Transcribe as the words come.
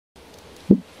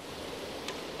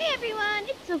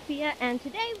Sophia, and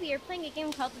today we are playing a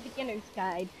game called The Beginner's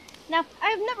Guide. Now,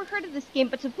 I've never heard of this game,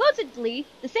 but supposedly,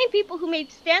 the same people who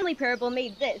made Stanley Parable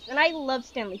made this, and I love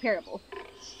Stanley Parable.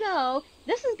 So,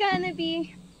 this is gonna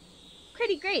be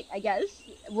pretty great, I guess.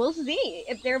 We'll see.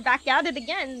 If they're back at it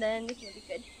again, then it's gonna be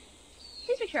good.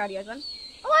 Please make sure audio's on.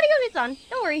 Oh, audio is on.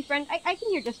 Don't worry, friend. I can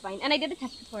hear just fine, and I did a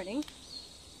test recording.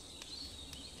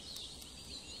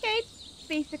 Okay,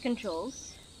 basic controls.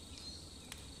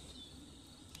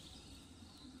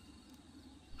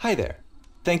 Hi there.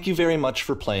 Thank you very much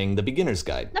for playing The Beginner's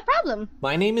Guide. No problem.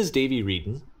 My name is Davey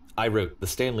Reedon. I wrote The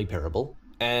Stanley Parable,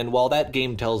 and while that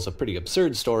game tells a pretty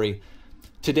absurd story,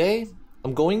 today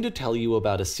I'm going to tell you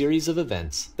about a series of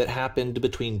events that happened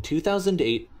between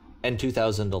 2008 and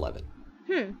 2011.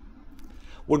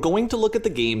 We're going to look at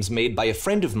the games made by a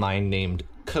friend of mine named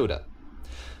Coda.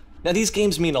 Now, these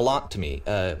games mean a lot to me.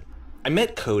 I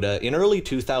met Coda in early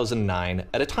 2009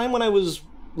 at a time when I was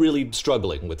really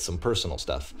struggling with some personal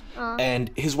stuff,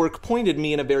 and his work pointed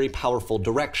me in a very powerful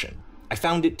direction. I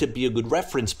found it to be a good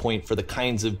reference point for the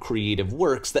kinds of creative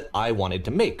works that I wanted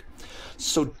to make.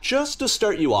 So just to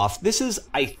start you off, this is,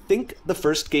 I think, the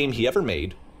first game he ever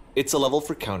made. It's a level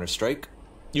for Counter-Strike.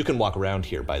 You can walk around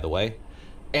here, by the way.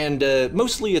 And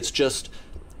mostly it's just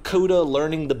Coda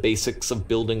learning the basics of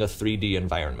building a 3D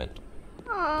environment.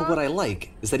 But what I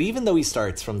like is that even though he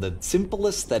starts from the simple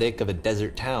aesthetic of a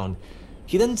desert town,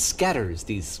 he then scatters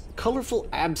these colorful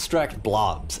abstract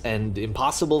blobs and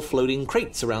impossible floating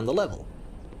crates around the level.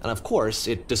 And of course,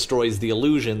 it destroys the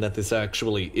illusion that this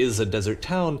actually is a desert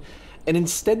town, and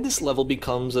instead this level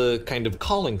becomes a kind of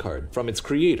calling card from its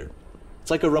creator.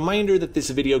 It's like a reminder that this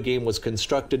video game was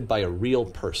constructed by a real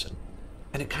person.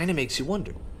 And it kind of makes you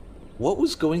wonder, what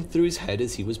was going through his head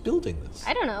as he was building this?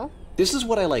 I don't know. This is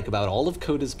what I like about all of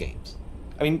Coda's games.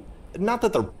 I mean, not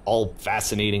that they're all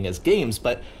fascinating as games,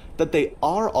 but that they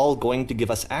are all going to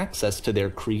give us access to their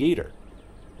creator.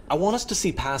 I want us to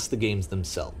see past the games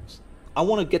themselves. I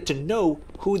want to get to know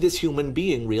who this human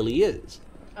being really is.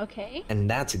 Okay. And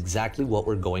that's exactly what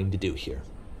we're going to do here.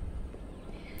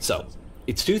 So,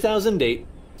 it's 2008,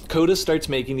 Coda starts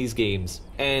making these games,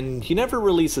 and he never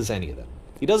releases any of them.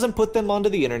 He doesn't put them onto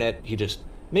the internet, he just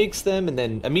makes them and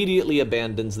then immediately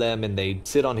abandons them, and they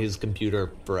sit on his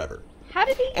computer forever. How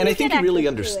did he And I think he really access to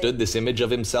understood this image of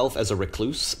himself as a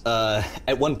recluse.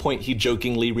 At one point, he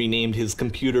jokingly renamed his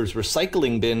computer's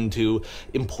recycling bin to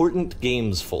Important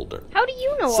Games Folder. How do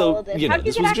you know all So, of this? you How know, did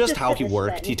you this get was just access how to he this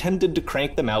worked. then? He tended to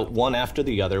crank them out one after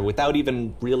the other without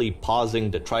even really pausing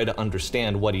to try to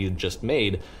understand what he had just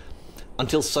made,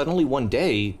 until suddenly one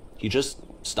day, he just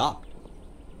stopped.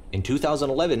 In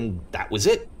 2011, that was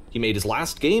it. He made his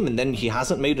last game, and then he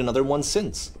hasn't made another one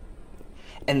since.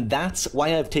 And that's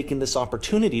why I've taken this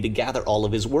opportunity to gather all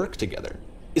of his work together,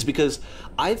 is because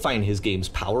I find his games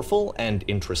powerful and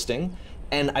interesting,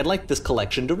 and I'd like this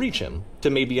collection to reach him,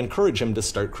 to maybe encourage him to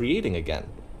start creating again.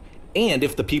 And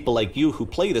if the people like you who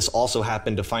play this also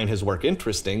happen to find his work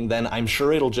interesting, then I'm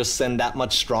sure it'll just send that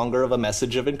much stronger of a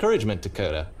message of encouragement to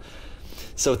Coda.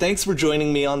 So thanks for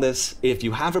joining me on this. If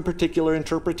you have a particular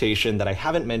interpretation that I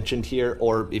haven't mentioned here,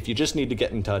 or if you just need to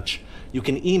get in touch, you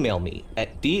can email me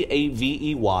at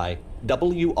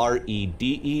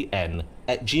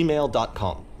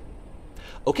daveyWreden@gmail.com.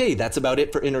 Okay, that's about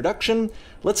it for introduction.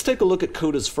 Let's take a look at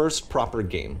Coda's first proper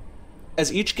game.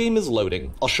 As each game is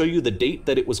loading, I'll show you the date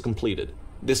that it was completed.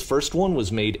 This first one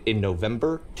was made in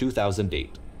November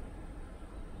 2008.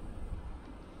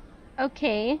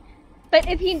 Okay. But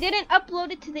if he didn't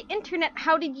upload it to the internet,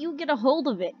 how did you get a hold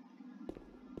of it?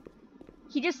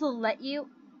 He just will let you?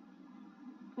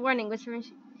 Warning, whisper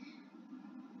machine.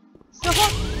 So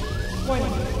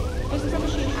Warning. Whisper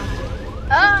machine active.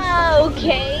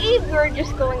 okay. We're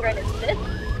just going right into this.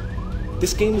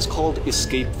 This game is called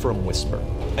Escape from Whisper,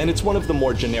 and it's one of the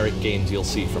more generic games you'll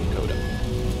see from Coda.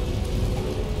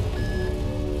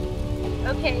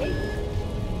 Okay.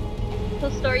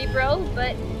 Cool story, bro,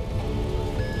 but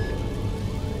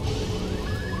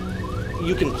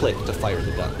You can click to fire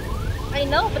the gun. I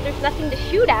know, but there's nothing to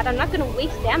shoot at. I'm not gonna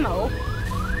waste ammo. Is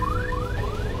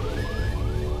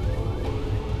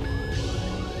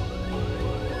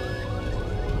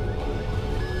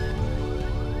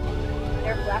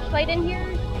there a flashlight in here?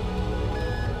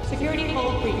 Security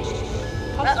call breached.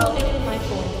 Hostile alien life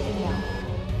form inbound.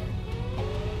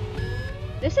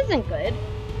 This isn't good.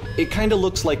 It kinda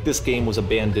looks like this game was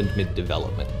abandoned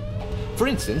mid-development. For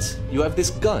instance, you have this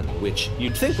gun, which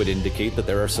you'd think would indicate that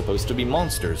there are supposed to be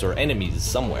monsters or enemies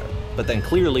somewhere, but then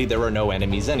clearly there are no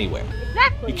enemies anywhere.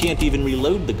 Exactly. You can't even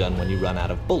reload the gun when you run out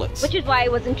of bullets. Which is why I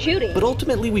wasn't shooting. But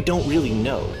ultimately we don't really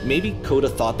know. Maybe Coda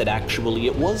thought that actually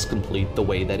it was complete the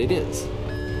way that it is.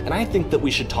 and I think that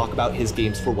we should talk about his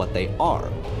games for what they are,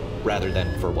 rather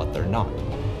than for what they're not.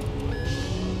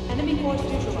 Enemy force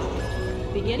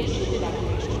neutralized. Begin ship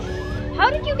evacuation. How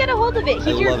did you get a hold of it? He's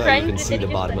I your love friend. how you can see and the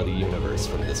he bottom just of the universe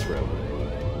from this room.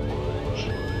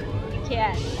 You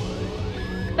can't.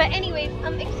 But anyways,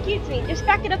 excuse me, just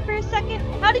back it up for a second.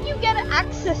 How did you get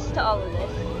access to all of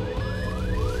this?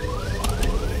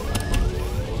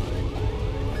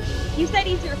 You said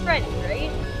he's your friend,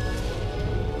 right?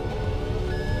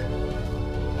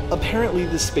 Apparently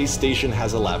the space station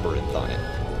has a labyrinth on it.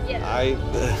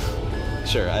 Yes.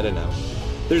 Sure, I don't know.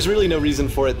 There's really no reason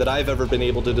for it that I've ever been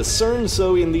able to discern,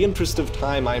 so in the interest of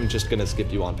time, I'm just gonna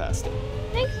skip you on past it.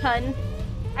 Thanks, hun.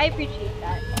 I appreciate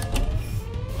that.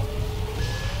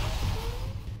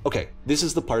 Okay, this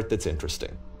is the part that's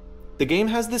interesting. The game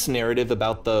has this narrative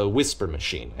about the whisper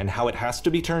machine and how it has to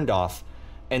be turned off,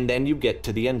 and then you get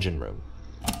to the engine room.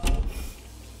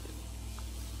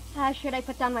 Should I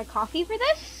put down my coffee for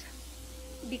this?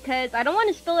 Because I don't want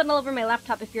to spill it all over my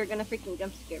laptop if you're gonna freaking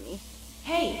jump scare me.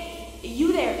 Hey,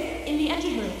 you there, in the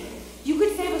engine room. You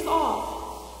could save us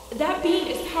all. That beam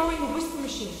is powering the whisper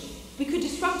machine. We could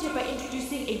disrupt it by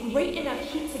introducing a great enough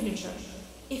heat signature.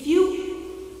 If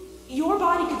your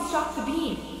body could stop the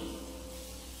beam.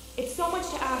 It's so much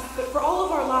to ask, but for all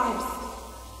of our lives,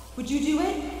 would you do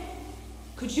it?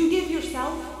 Could you give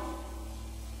yourself?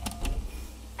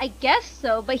 I guess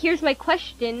so, but here's my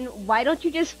question. Why don't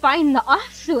you just find the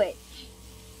off switch?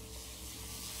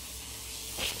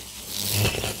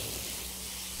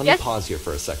 Let me pause here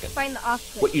for a second. Find the off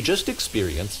switch. What you just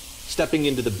experienced, stepping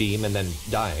into the beam and then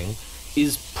dying,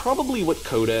 is probably what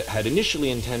Coda had initially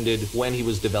intended when he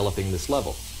was developing this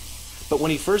level. But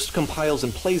when he first compiles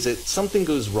and plays it, something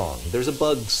goes wrong. There's a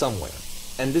bug somewhere.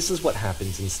 And this is what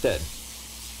happens instead.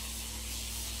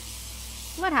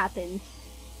 What happens?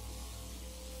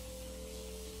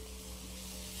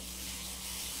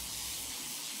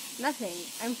 Nothing.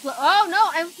 Oh no,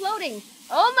 I'm floating.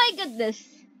 Oh my goodness.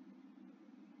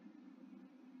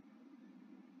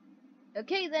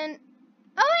 Okay then.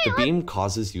 Oh wait, The beam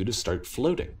causes you to start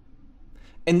floating.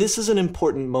 And this is an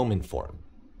important moment for him.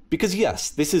 Because yes,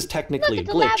 this is technically Look,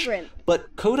 a glitch, labyrinth.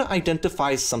 but Coda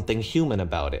identifies something human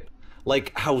about it.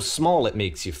 Like how small it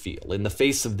makes you feel in the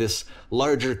face of this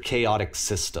larger chaotic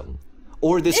system.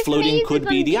 Or this floating maze could is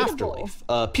be the unbeatable. afterlife,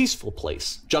 a peaceful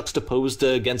place, juxtaposed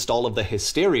against all of the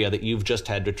hysteria that you've just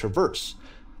had to traverse.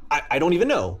 I don't even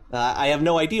know. I have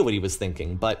no idea what he was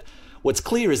thinking, but what's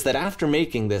clear is that after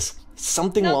making this,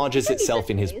 something No, lodges it could be itself this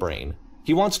in his maze. brain.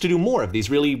 He wants to do more of these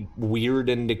really weird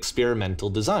and experimental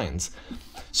designs.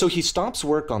 So he stops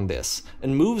work on this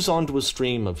and moves on to a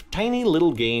stream of tiny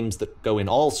little games that go in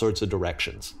all sorts of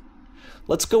directions.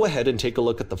 Let's go ahead and take a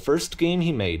look at the first game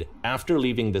he made after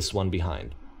leaving this one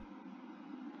behind.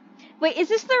 Wait, is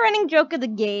this the running joke of the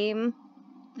game?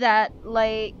 That,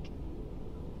 like...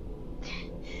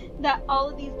 that all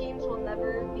of these games will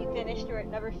never be finished or it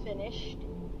never finished?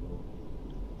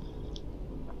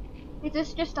 Is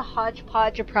this just a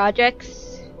hodgepodge of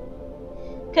projects?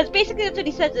 Because basically that's what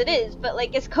he says it is, but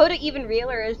like, is Coda even real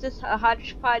or is this a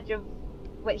hodgepodge of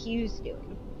what he was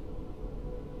doing?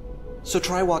 So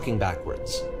try walking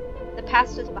backwards. The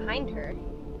past is behind her.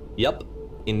 Yep,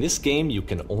 in this game you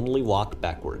can only walk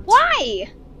backwards.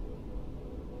 Why?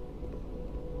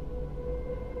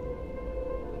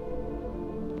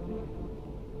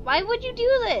 Why would you do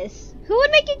this? Who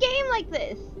would make a game like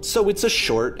this? So it's a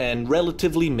short and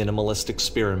relatively minimalist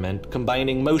experiment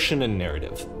combining motion and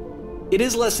narrative. It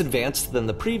is less advanced than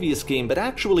the previous game, but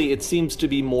actually it seems to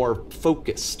be more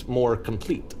focused, more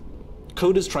complete.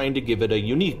 Coda's trying to give it a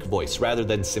unique voice rather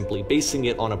than simply basing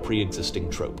it on a pre-existing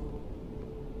trope.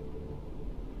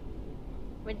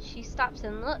 When she stops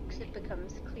and looks, it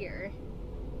becomes clear.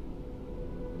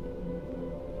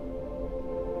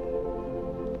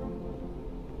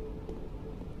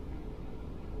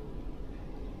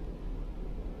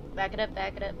 Back it up,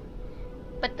 back it up.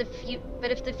 But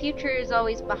if the future is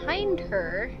always behind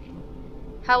her,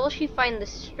 how will she find the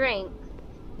strength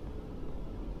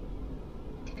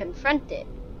to confront it?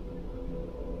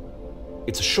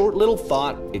 It's a short little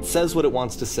thought, it says what it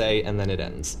wants to say, and then it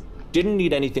ends. Didn't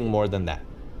need anything more than that.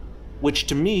 Which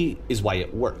to me is why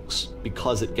it works,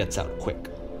 because it gets out quick.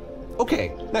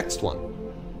 Okay, next one.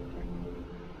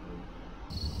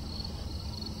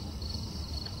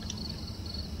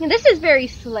 Now, this is very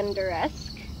Slender-esque.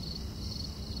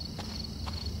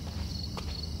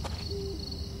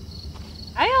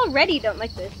 I already don't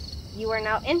like this. You are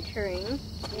now entering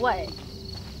what?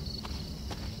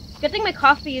 Good thing my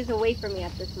coffee is away from me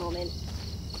at this moment.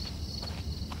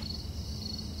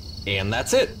 And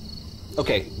that's it.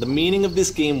 Okay, the meaning of this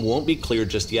game won't be clear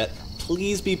just yet.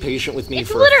 please be patient with me It's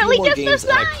for a few literally more just a games,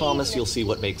 and I sign! promise you'll see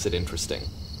what makes it interesting.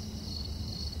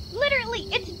 Literally,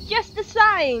 it's just a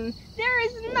sign. There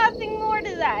is nothing more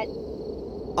to that.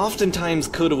 Oftentimes,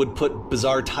 Coda would put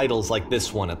bizarre titles like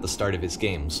this one at the start of his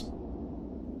games.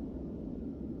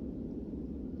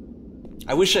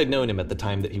 I wish I'd known him at the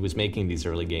time that he was making these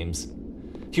early games.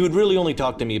 He would really only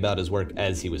talk to me about his work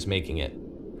as he was making it.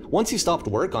 Once he stopped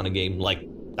work on a game, like,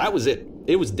 that was it.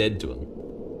 It was dead to him.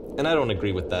 And I don't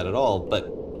agree with that at all, but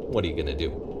what are you gonna do?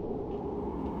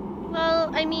 Well,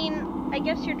 I mean, I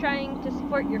guess you're trying to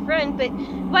support your friend, but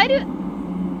why do...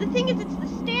 The thing is, it's the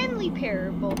Stanley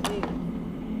Parable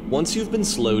thing. Once you've been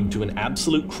slowed to an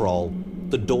absolute crawl,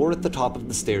 the door at the top of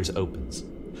the stairs opens.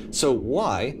 So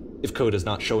why, if Coda's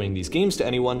not showing these games to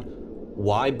anyone,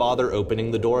 why bother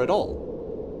opening the door at all?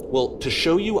 Well, to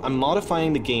show you, I'm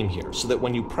modifying the game here so that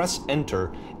when you press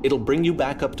enter, it'll bring you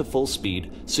back up to full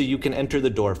speed so you can enter the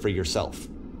door for yourself.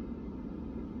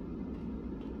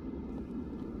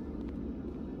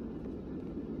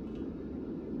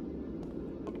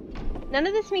 None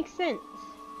of this makes sense.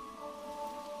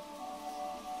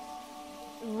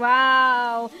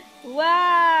 Wow.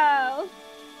 Wow.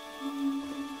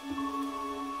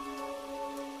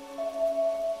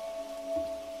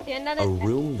 A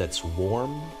room that's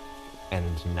warm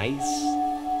and nice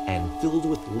and filled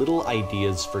with little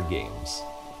ideas for games.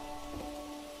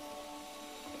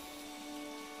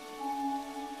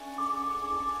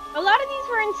 A lot of these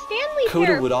were in Stanley Coda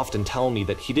Parable. would often tell me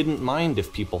that he didn't mind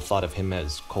if people thought of him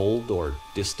as cold or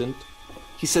distant.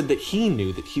 He said that he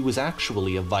knew that he was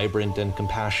actually a vibrant and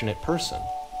compassionate person,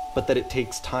 but that it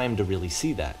takes time to really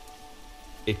see that.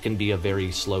 It can be a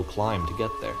very slow climb to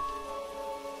get there.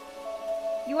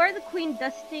 You are the queen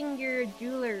dusting your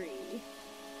jewelry.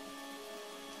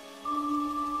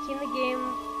 Key in the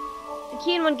game. The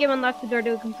key in one game unlocks the door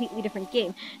to a completely different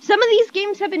game. Some of these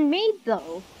games have been made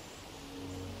though.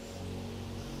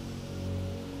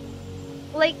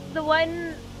 Like the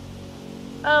one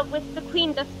with the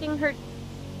queen dusting her,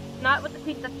 not with the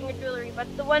queen dusting her jewelry, but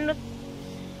the one with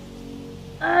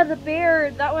the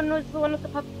bear. That one was the one with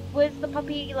the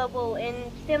puppy level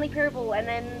in Stanley Parable, and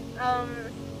then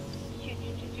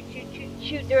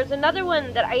shoot, there was another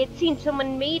one that I had seen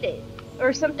someone made it,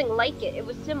 or something like it. It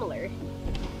was similar.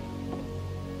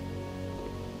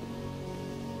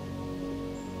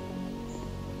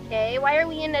 Okay, why are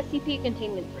we in a CPU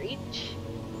containment breach?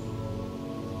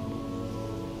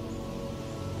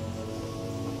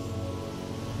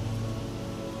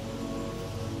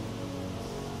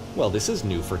 Well, this is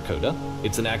new for Coda.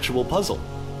 It's an actual puzzle.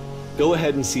 Go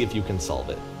ahead and see if you can solve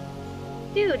it.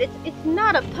 Dude, it's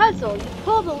not a puzzle. You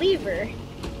pull the lever.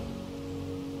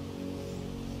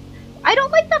 I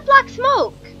don't like that black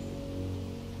smoke.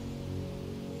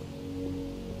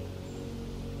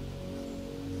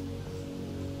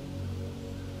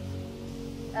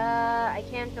 I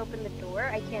can't open the door.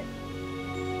 I can't.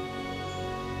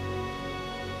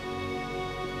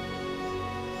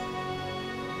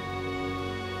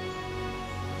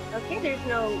 Okay, there's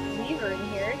no lever in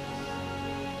here.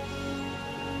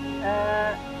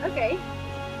 Okay.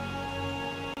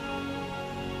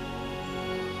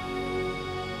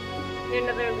 Is there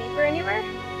another lever anywhere?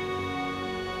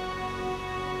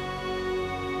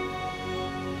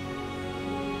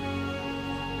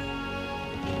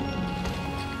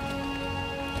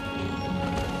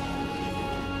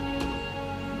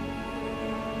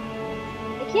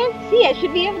 I can't see. I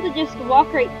should be able to just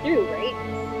walk right through, right?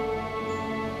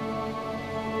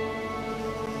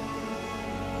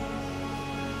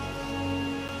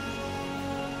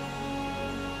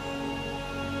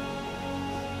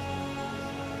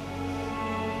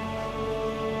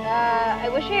 I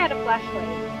wish I had a flashlight.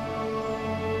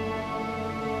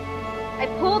 I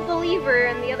pulled the lever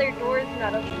and the other door is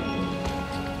not opening.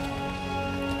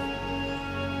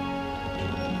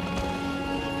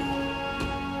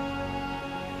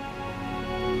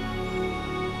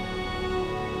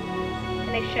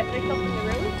 Can I shut myself in the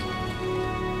room?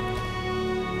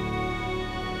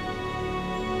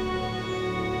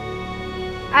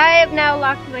 I have now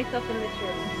locked myself in this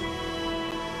room.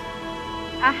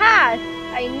 Aha!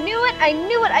 I knew it, I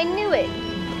knew it, I knew it!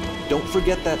 Don't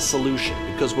forget that solution,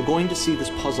 because we're going to see this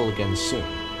puzzle again soon.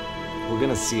 We're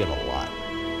gonna see it a lot.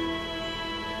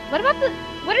 What about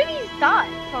what are these dots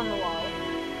on the wall?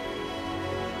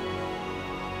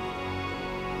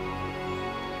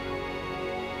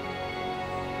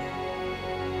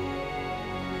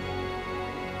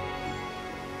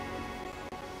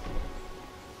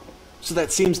 So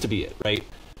that seems to be it, right?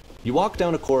 You walk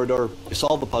down a corridor, you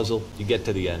solve the puzzle, you get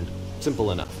to the end.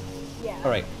 Simple enough. Yeah.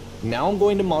 Alright, Now I'm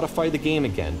going to modify the game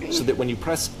again so that when you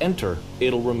press enter,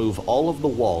 it'll remove all of the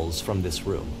walls from this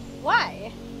room.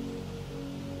 Why?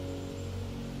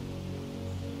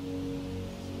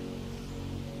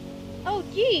 Oh,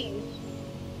 geez.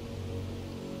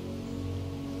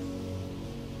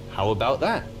 How about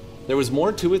that? There was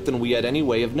more to it than we had any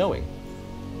way of knowing.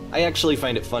 I actually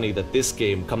find it funny that this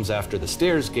game comes after the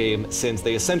Stairs game, since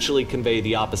they essentially convey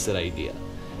the opposite idea.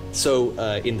 So,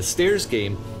 in the Stairs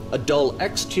game, a dull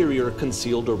exterior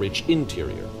concealed a rich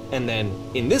interior, and then,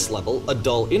 in this level, a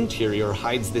dull interior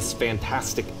hides this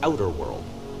fantastic outer world.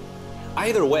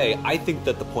 Either way, I think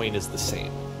that the point is the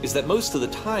same, is that most of the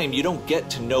time you don't get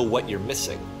to know what you're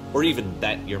missing, or even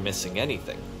that you're missing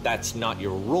anything. That's not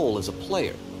your role as a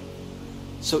player.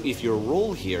 So if your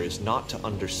role here is not to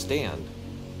understand,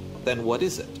 then what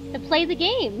is it? To play the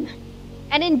game.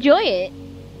 And enjoy it.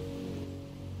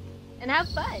 And have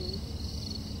fun.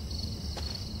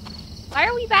 Why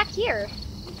are we back here?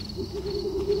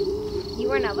 You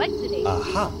are now exiting.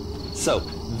 Aha! So,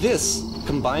 this,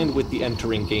 combined with the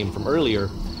entering game from earlier,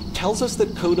 tells us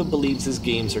that Coda believes his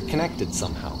games are connected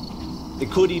somehow. It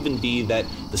could even be that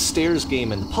the Stairs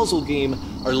game and the puzzle game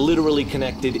are literally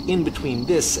connected in between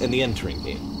this and the entering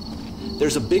game.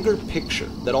 There's a bigger picture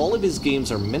that all of his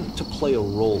games are meant to play a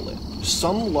role in,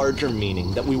 some larger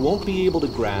meaning that we won't be able to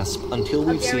grasp until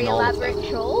we've seen all of them.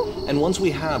 Troll? And once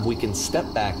we have, we can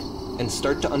step back and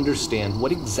start to understand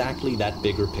what exactly that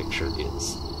bigger picture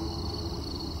is.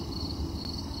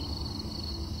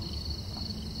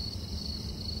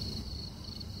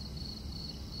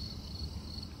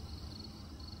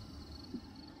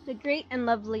 The great and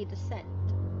lovely descent.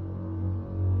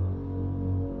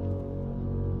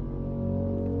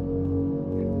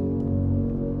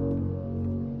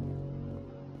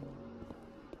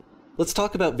 Let's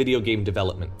talk about video game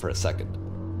development for a second.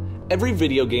 Every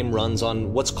video game runs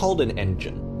on what's called an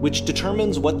engine, which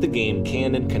determines what the game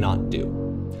can and cannot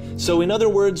do. So in other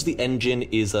words, the engine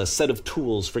is a set of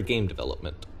tools for game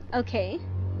development. Okay.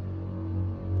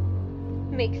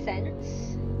 Makes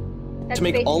sense. That's to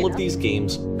make basic all enough. of these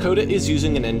games, Coda is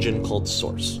using an engine called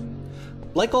Source.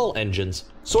 Like all engines,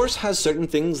 Source has certain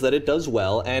things that it does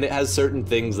well, and it has certain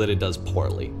things that it does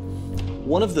poorly.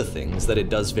 One of the things that it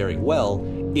does very well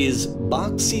is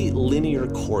boxy linear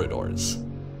corridors.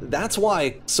 That's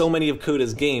why so many of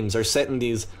Coda's games are set in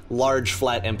these large,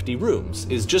 flat, empty rooms,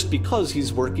 is just because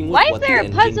he's working with what the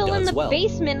engine does well. Why is there a puzzle in the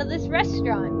basement of this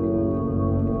restaurant?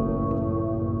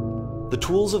 The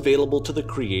tools available to the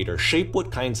creator shape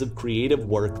what kinds of creative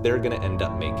work they're going to end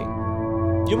up making.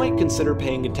 You might consider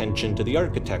paying attention to the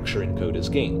architecture in Coda's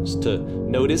games, to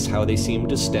notice how they seem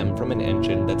to stem from an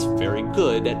engine that's very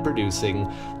good at producing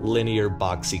linear,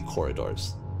 boxy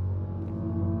corridors.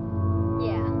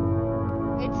 Yeah.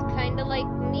 It's kinda like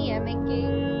me. I'm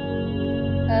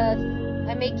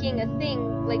making a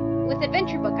thing, like, with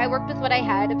Adventure Book. I worked with what I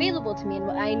had available to me and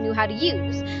what I knew how to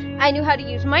use. I knew how to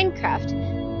use Minecraft.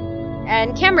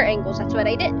 And camera angles, that's what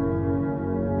I did.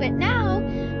 But now,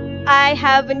 I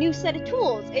have a new set of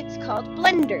tools. It's called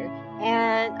Blender,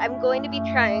 and I'm going to be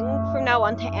trying from now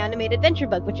on to animate Adventure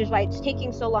Bug, which is why it's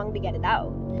taking so long to get it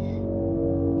out.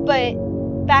 But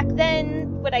back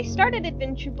then, when I started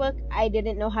Adventure Book, I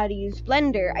didn't know how to use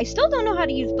Blender. I still don't know how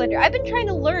to use Blender. I've been trying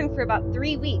to learn for about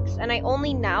 3 weeks, and I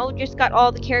only now just got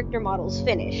all the character models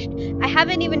finished. I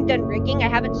haven't even done rigging. I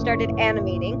haven't started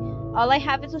animating. All I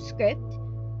have is a script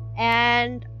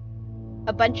and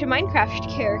a bunch of Minecraft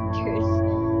characters.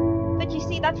 But you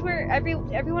see, that's where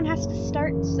everyone has to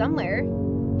start somewhere.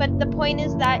 But the point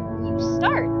is that you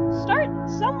start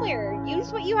somewhere.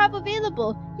 Use what you have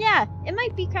available. Yeah, it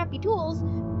might be crappy tools,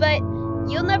 but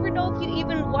you'll never know if you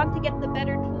even want to get the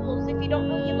better tools if you don't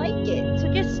know you like it.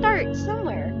 So just start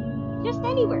somewhere. Just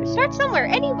anywhere. Start somewhere,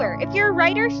 anywhere. If you're a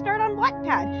writer, start on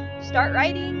Wattpad. Start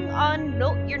writing on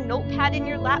your notepad in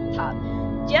your laptop.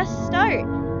 Just start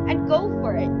and go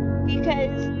for it,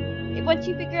 because once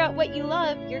you figure out what you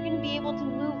love, you're going to be able to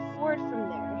move forward from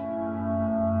there.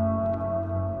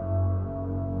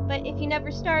 But if you never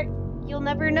start, you'll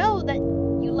never know that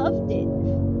you loved it.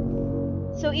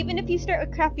 So even if you start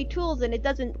with crappy tools and it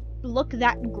doesn't look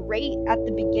that great at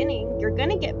the beginning, you're going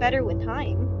to get better with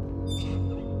time.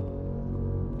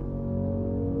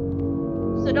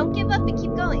 So don't give up and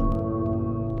keep going.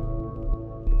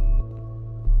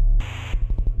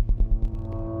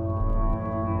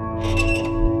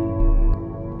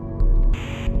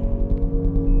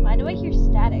 Why do I hear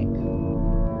static?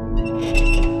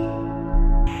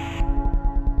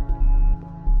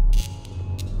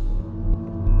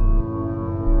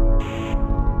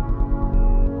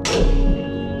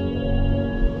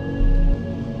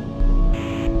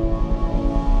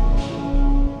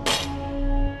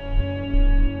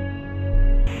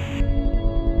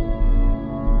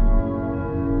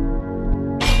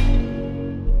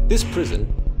 This prison,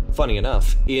 funny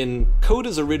enough, in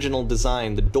Coda's original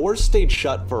design, the doors stayed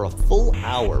shut for a full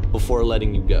hour before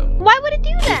letting you go. Why would it do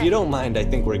that? If you don't mind, I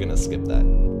think we're gonna skip that.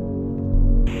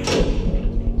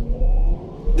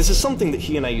 This is something that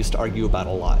he and I used to argue about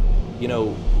a lot. You know,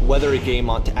 whether a game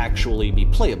ought to actually be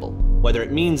playable, whether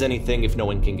it means anything if no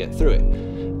one can get through it.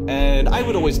 And I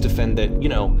would always defend that, you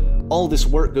know, all this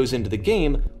work goes into the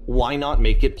game, why not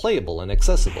make it playable and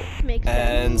accessible? Makes sense.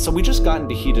 And so we just got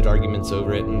into heated arguments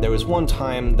over it, and there was one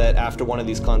time that after one of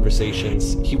these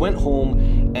conversations, he went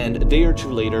home, and a day or two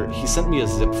later, he sent me a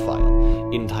zip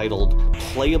file entitled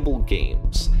Playable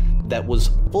Games that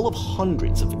was full of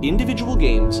hundreds of individual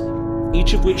games,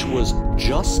 each of which was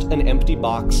just an empty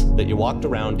box that you walked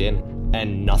around in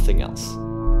and nothing else.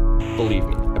 Believe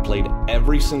me, I played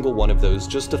every single one of those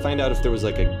just to find out if there was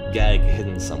like a gag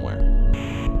hidden somewhere.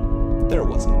 There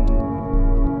wasn't.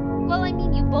 Well, I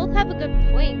mean, you both have a good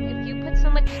point. If you put so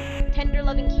much tender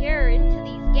loving care into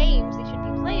these games, they should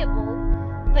be playable.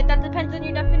 But that depends on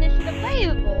your definition of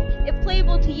playable. If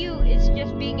playable to you is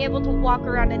just being able to walk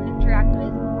around and interact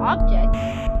with objects,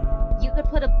 you could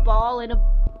put a ball in a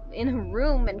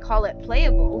room and call it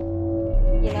playable.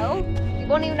 You know? You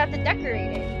won't even have to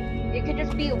decorate it. It could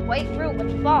just be a white room with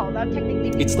a ball. That would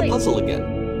technically be It's the playable. puzzle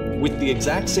again, with the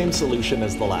exact same solution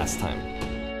as the last time.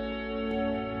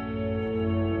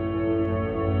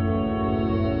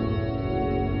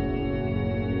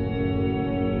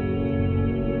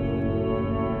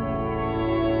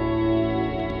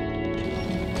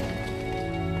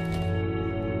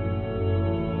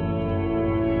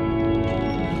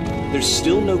 There's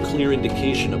still no clear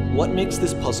indication of what makes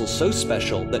this puzzle so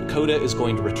special that Coda is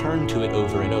going to return to it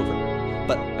over and over.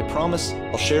 But I promise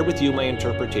I'll share with you my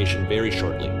interpretation very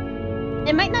shortly.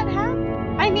 It might not have.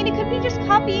 I mean, it could be just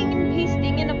copying and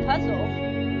pasting in a puzzle.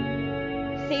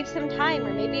 Save some time,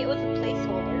 or maybe it was a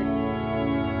placeholder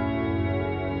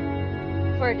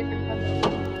for a different puzzle.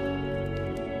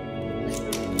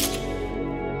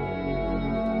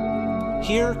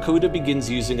 Here, Coda begins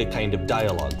using a kind of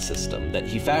dialogue system that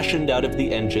he fashioned out of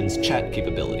the engine's chat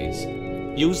capabilities.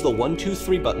 Use the 1, 2,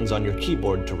 3 buttons on your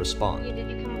keyboard to respond. Did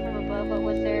you come from above? What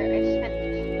was there? I just meant...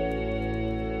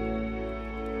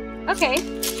 Okay.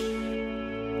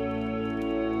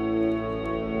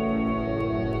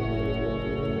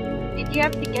 Did you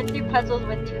have to get through puzzles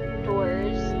with 2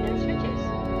 doors and switches?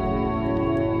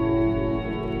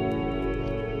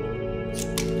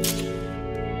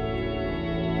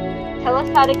 Tell us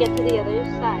how to get to the other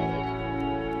side.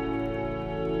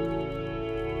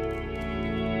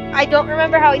 I don't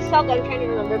remember how he spelled it. I'm trying to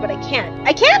remember, but I can't.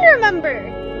 I can remember!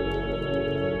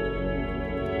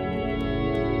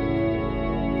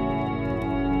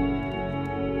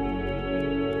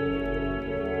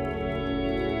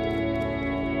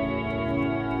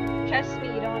 Trust me,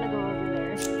 you don't want to go over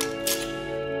there.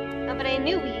 No, but I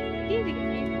knew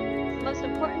it's the most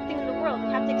important thing in the world. We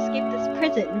have to escape this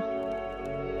prison.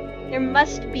 There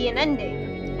must be an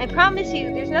ending. I promise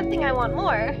you, there's nothing I want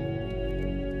more.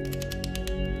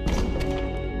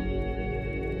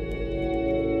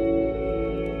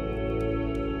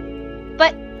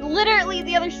 But literally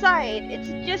the other side, it's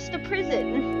just a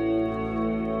prison.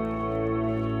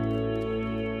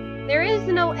 There is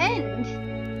no end.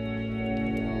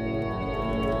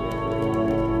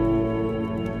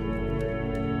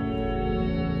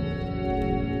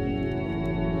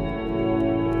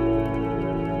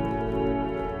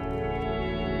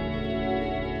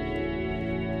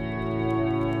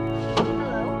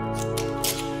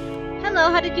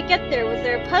 How did you get there? Was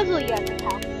there a puzzle you had to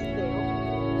pass through?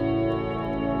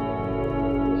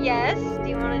 Yes? Do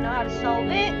you want to know how to solve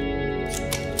it?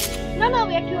 No,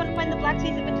 we actually want to find the black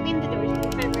space in between the doors. You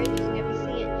can find where you have to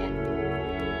see it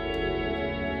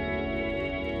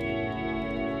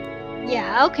yet.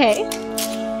 Yeah, okay.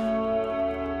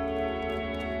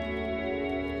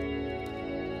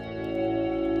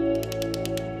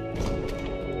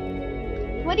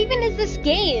 What even is this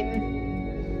game?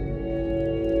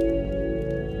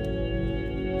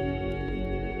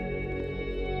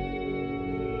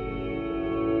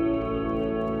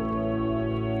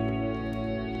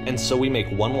 And so we make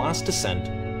one last descent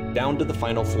down to the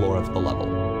final floor of the level.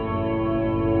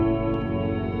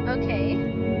 Okay.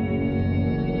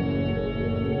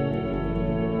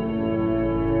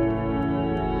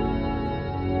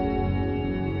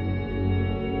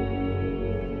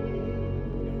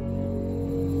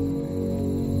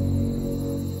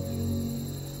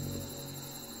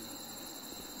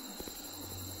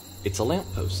 It's a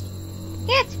lamppost.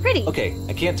 Yeah, it's pretty. Okay,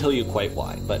 I can't tell you quite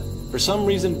why, but for some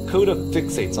reason, Coda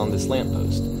fixates on this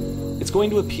lamppost. It's going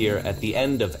to appear at the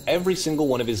end of every single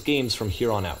one of his games from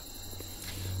here on out.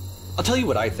 I'll tell you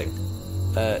what I think.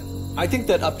 I think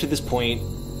that up to this point,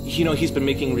 you know, he's been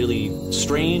making really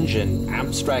strange and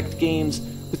abstract games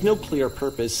with no clear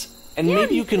purpose, and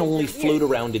maybe you can only float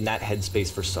around in that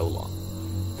headspace for so long.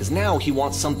 Because now he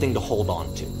wants something to hold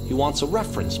on to. He wants a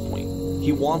reference point.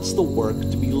 He wants the work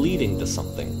to be leading to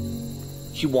something.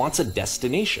 He wants a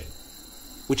destination,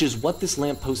 which is what this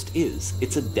lamppost is.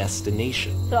 It's a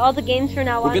destination. So all the games from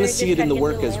now on we're going are to see just it in the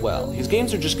stuck into work as well. His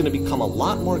games are just going to become a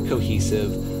lot more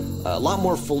cohesive, a lot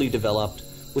more fully developed,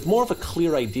 with more of a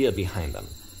clear idea behind them.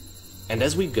 And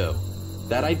as we go,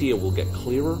 that idea will get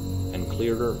clearer and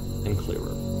clearer and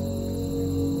clearer.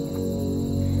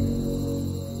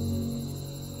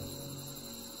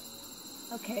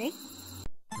 Okay.